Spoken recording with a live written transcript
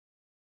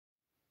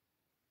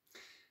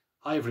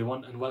Hi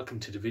everyone and welcome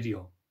to the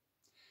video.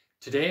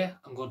 Today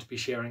I'm going to be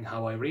sharing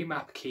how I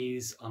remap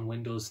keys on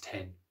Windows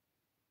 10.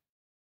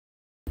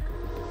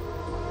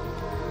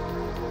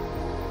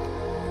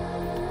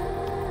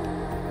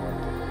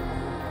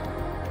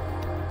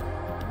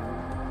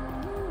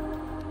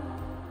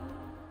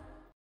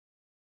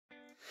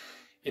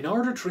 In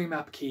order to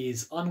remap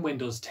keys on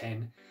Windows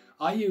 10,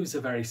 I use a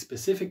very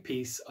specific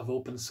piece of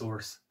open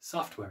source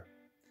software.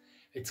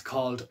 It's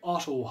called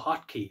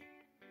AutoHotkey.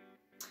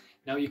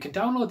 Now you can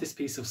download this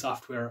piece of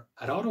software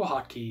at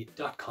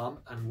autohotkey.com,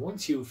 and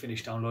once you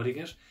finish downloading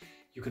it,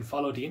 you can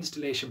follow the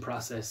installation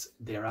process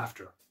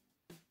thereafter.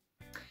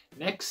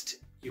 Next,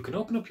 you can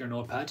open up your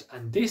notepad,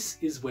 and this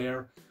is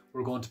where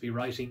we're going to be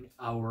writing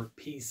our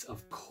piece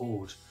of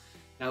code.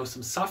 Now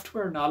some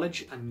software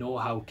knowledge and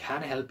know-how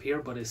can help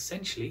here, but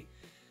essentially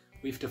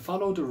we have to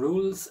follow the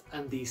rules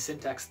and the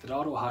syntax that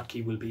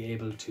AutoHotkey will be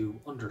able to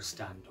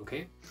understand,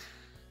 okay?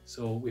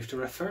 So we have to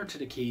refer to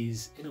the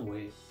keys in a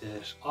way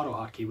that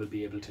AutoHotkey will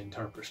be able to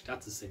interpret.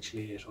 That's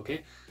essentially it,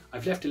 okay?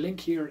 I've left a link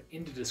here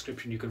in the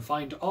description. You can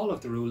find all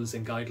of the rules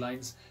and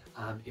guidelines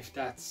if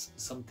that's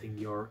something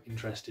you're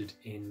interested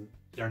in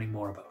learning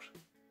more about.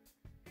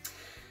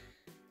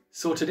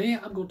 So today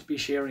I'm going to be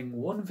sharing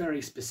one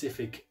very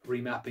specific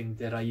remapping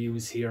that I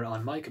use here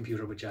on my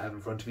computer, which I have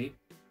in front of me.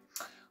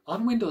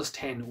 On Windows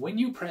 10, when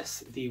you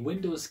press the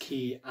Windows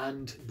key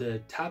and the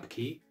Tab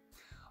key,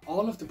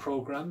 all of the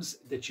programs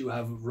that you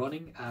have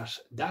running at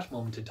that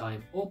moment in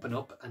time open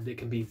up and they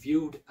can be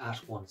viewed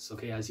at once,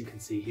 okay, as you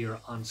can see here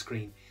on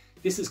screen.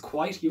 This is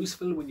quite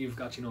useful when you've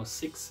got,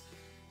 6,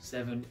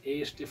 7,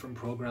 8 different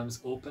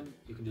programs open.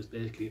 You can just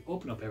basically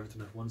open up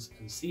everything at once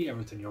and see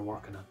everything you're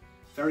working on.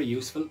 Very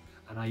useful,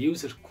 and I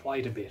use it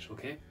quite a bit,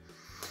 okay?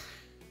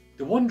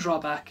 The one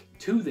drawback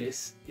to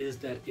this is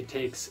that it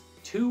takes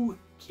 2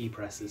 key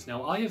presses.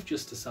 Now I have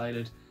just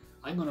decided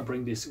I'm going to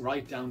bring this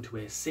right down to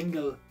a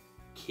single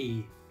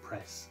key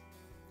press.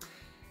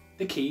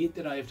 The key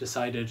that I have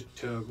decided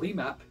to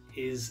remap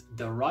is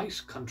the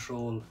right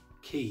control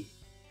key.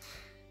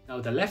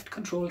 Now the left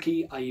control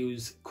key I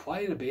use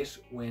quite a bit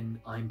when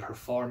I'm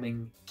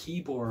performing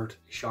keyboard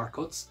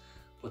shortcuts,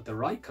 but the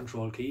right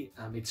control key,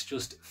 it's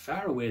just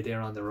far away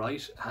there on the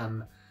right.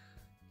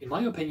 In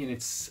my opinion,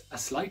 it's a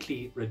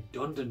slightly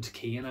redundant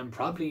key, and I'm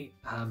probably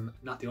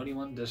not the only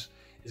one that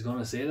is going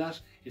to say that.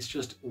 It's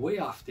just way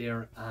off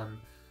there,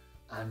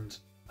 and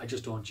I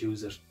just don't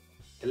use it.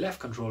 The left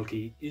control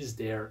key is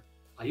there.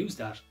 I use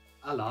that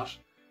a lot.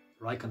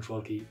 The right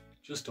control key,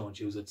 just don't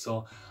use it.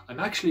 So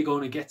I'm actually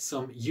going to get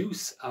some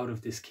use out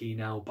of this key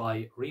now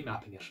by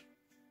remapping it.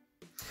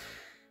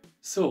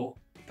 So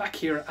back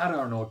here at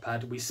our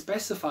notepad, we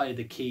specify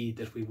the key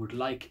that we would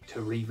like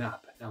to remap.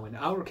 Now in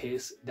our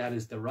case, that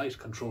is the right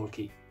control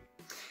key.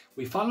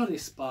 We follow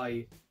this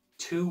by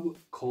 2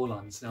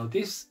 colons. Now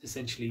this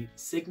essentially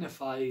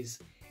signifies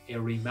a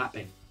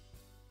remapping.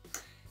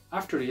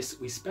 After this,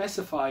 we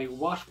specify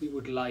what we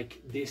would like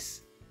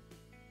this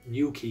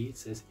new key, it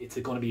says it's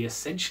going to be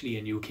essentially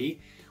a new key,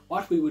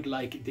 what we would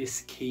like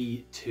this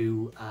key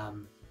to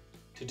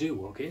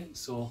do, okay?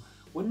 So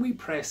when we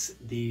press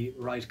the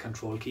right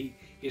control key,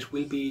 it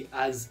will be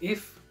as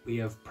if we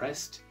have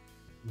pressed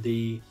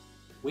the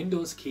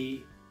Windows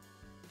key,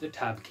 the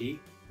Tab key,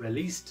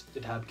 released the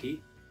Tab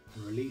key,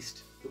 and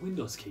released the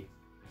Windows key.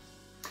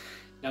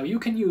 Now you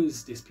can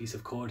use this piece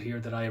of code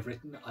here that I have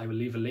written. I will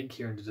leave a link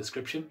here in the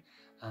description.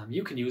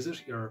 You can use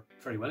it, you're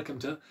very welcome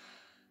to.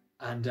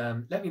 And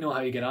let me know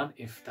how you get on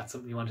if that's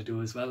something you want to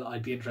do as well.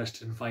 I'd be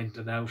interested in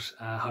finding out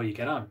how you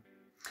get on.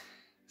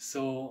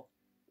 So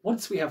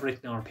once we have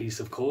written our piece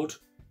of code,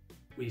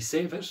 we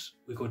save it.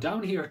 We go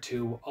down here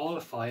to all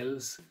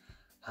files.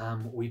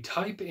 We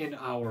type in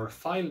our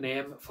file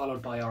name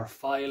followed by our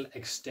file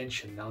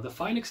extension. Now the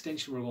file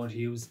extension we're going to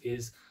use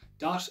is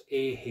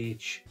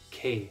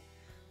 .ahk.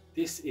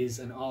 This is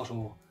an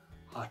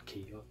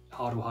AutoHotkey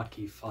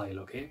file,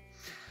 okay?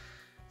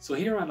 So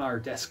here on our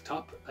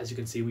desktop, as you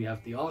can see, we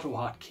have the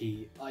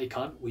AutoHotkey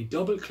icon. We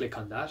double click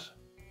on that,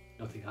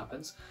 nothing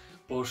happens.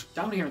 But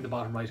down here in the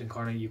bottom right hand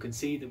corner, you can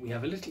see that we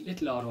have a little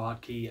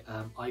AutoHotkey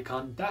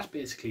icon. That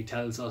basically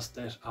tells us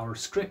that our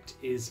script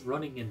is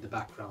running in the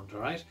background, all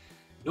right?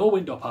 No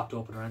window popped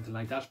open or anything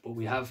like that, but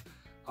we have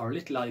our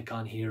little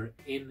icon here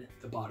in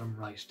the bottom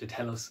right to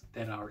tell us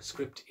that our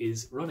script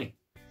is running.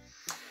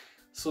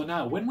 So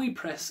now when we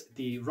press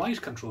the right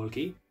control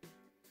key,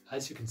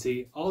 as you can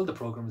see, all the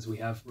programs we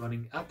have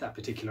running at that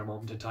particular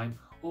moment in time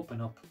open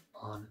up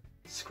on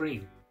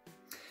screen.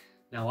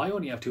 Now I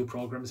only have 2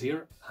 programs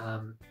here,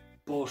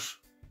 but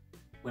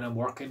when I'm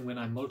working, when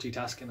I'm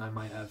multitasking, I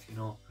might have,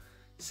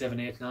 7,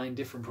 8, 9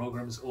 different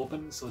programs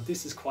open. So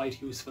this is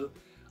quite useful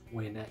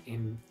when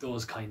in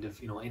those kind of,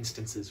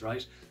 instances,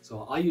 right?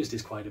 So I use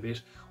this quite a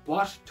bit.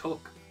 What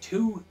took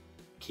 2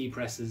 key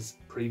presses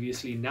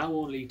previously now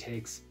only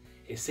takes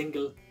a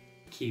single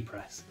key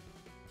press.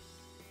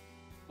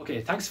 Okay,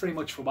 thanks very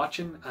much for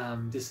watching.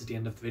 This is the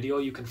end of the video.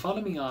 You can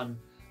follow me on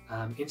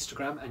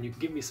Instagram and you can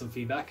give me some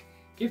feedback.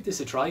 Give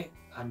this a try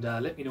and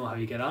let me know how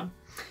you get on.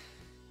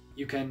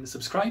 You can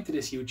subscribe to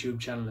this YouTube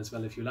channel as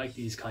well if you like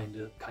these kinds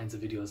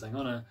of videos. I'm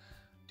gonna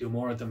do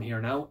more of them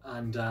here now,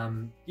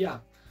 and yeah,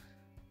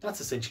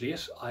 that's essentially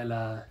it.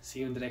 I'll see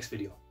you in the next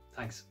video.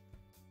 Thanks.